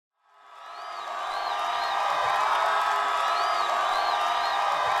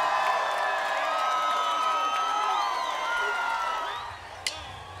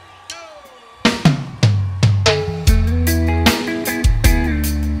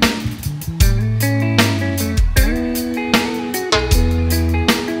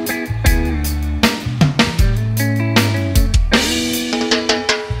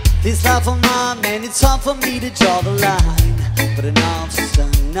for me to draw the line, but enough's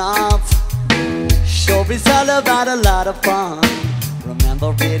enough. Sure is all about a lot of fun.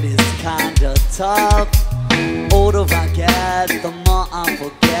 Remember it is kinda tough. Older I get, the more I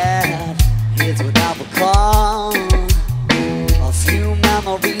forget. Here's what I recall. A few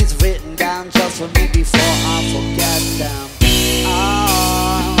memories written down just for me before I forget them.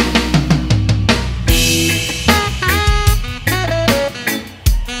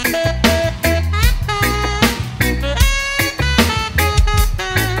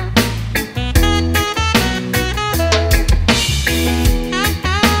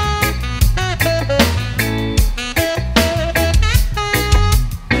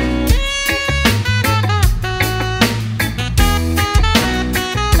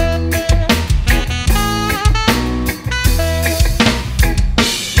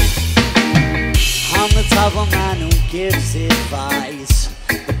 Of a man who gives advice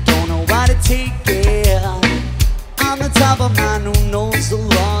but don't know how to take it. I'm the type of man who knows the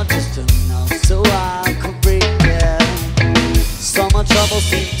law just enough so I can break it. So much trouble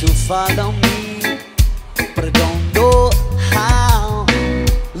seems to follow me, but I don't know how.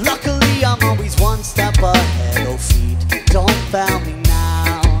 Luckily I'm always one step ahead. Oh feet, don't fail me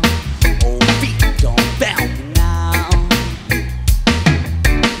now. Oh feet, don't fail me now.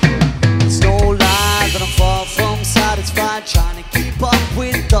 There's no lie that I'm far from satisfied, trying to keep up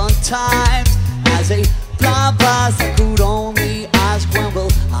with the times as they fly past. I could only ask, when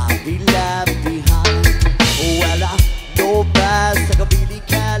will I be left behind? Well, I know best, I could really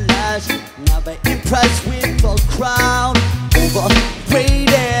care less. Never impressed with the crowd.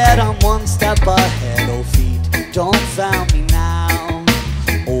 Overrated, I'm one step ahead. Oh feet, don't fail me now.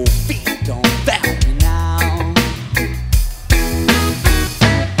 Oh feet, don't fail me now.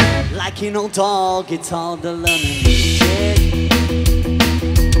 Like an old dog, it's hard to learn a new trick.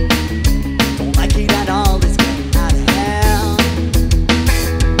 Don't like it at all, it's getting out of hand.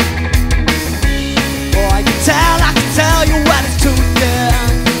 Oh, I can tell you what it's to them.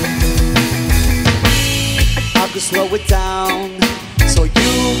 I could slow it down so you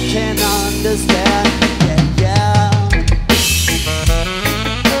can understand. Yeah, yeah.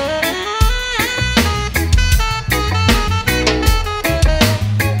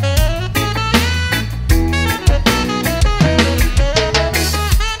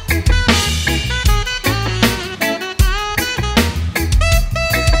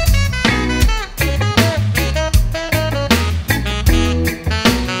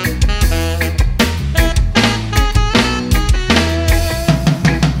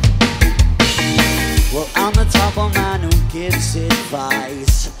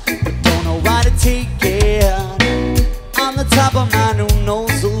 Advice, but don't know how to take it. I'm the type of man who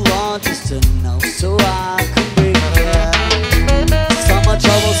knows the law just enough so I can break it. So much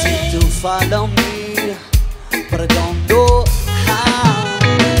trouble seems to follow me, but I don't know how.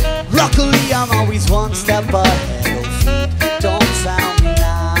 Luckily I'm always one step ahead. Oh feet, don't fail me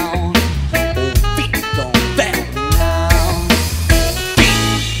now. Oh feet, don't fail me now.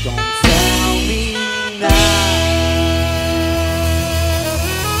 Feet, don't fail me now.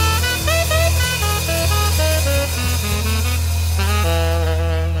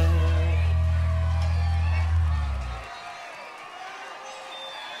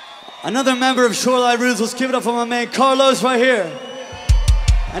 Another member of Shoreline Roots. Let's give it up for my man Carlos right here.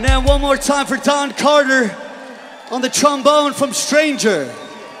 And then one more time for Don Carter on the trombone from Stranger.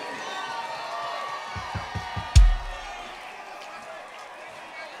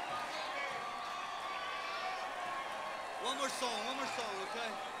 One more song, okay?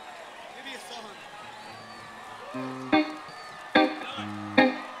 Maybe a song.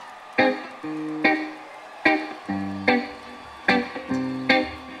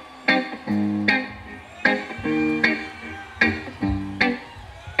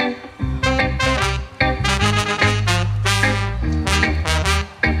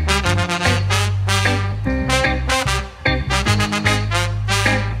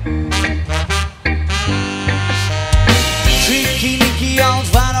 Tricky Nicky owns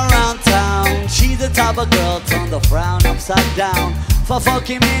right around town. She's the type of girl turn the frown upside down. For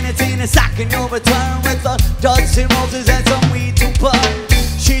fucking minutes in a second you'll return with a dozen roses and some weed to burn.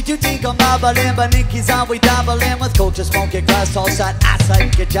 She do think I'm babbling, but Nicky's always dabbling with culture, smoking glass, toss that ass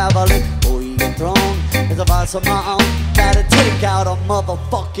like a javelin. Boy, you're thrown is a vice of my own. Gotta take out a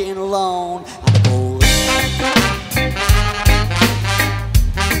motherfucking loan. I'm cool.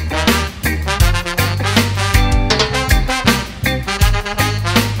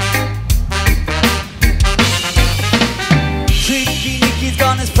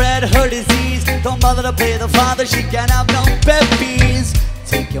 Spread her disease. Don't bother to pay the father, she can't have no babies.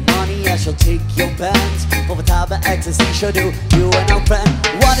 Take your your money and she'll take your bands. For the type of ecstasy she'll do you and her friend.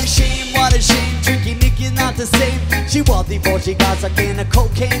 What a shame, Tricky Nicky's not the same. She was before she got stuck in a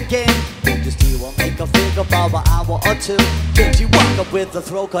cocaine game. Just he will make her figure for an hour or two. Then she woke up with a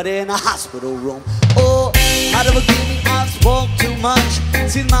throat cut in a hospital room. Oh, out of a me, I've spoke too much.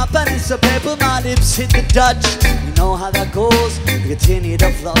 Since my pennies of paper, my lips hit the Dutch. You know how that goes, you continue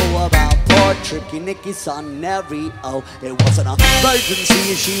to flow about poor Tricky Nicky's son Rio. It was an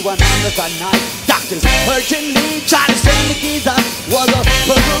emergency, she went under the night. Doctors urgently trying to stand Nicky's up. Was a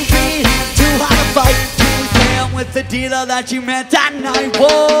burglary, too hard to fight. She was playing with the dealer that she met that night.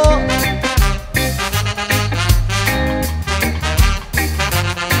 Whoa.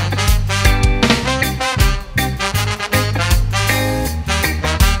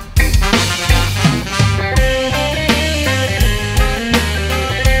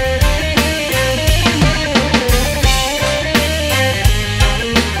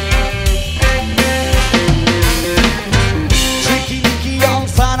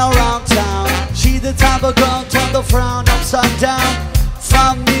 Type of girl turn the frown upside down.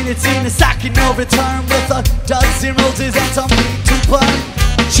 5 minutes in a second, no return. With a dozen roses and some meat to burn.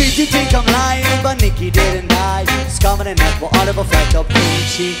 She did think I'm lying, but Nicky didn't die. It's coming in that for all of effect of pain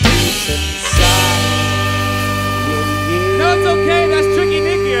she keeps inside. Yeah. No, it's okay, that's Tricky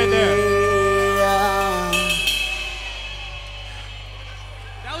Nicky right there.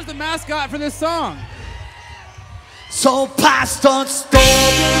 That was the mascot for this song. So past on story,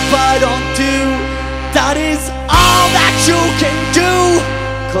 but on do. That is all that you can do.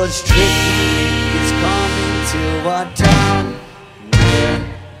 'Cause Tricky is coming to a town.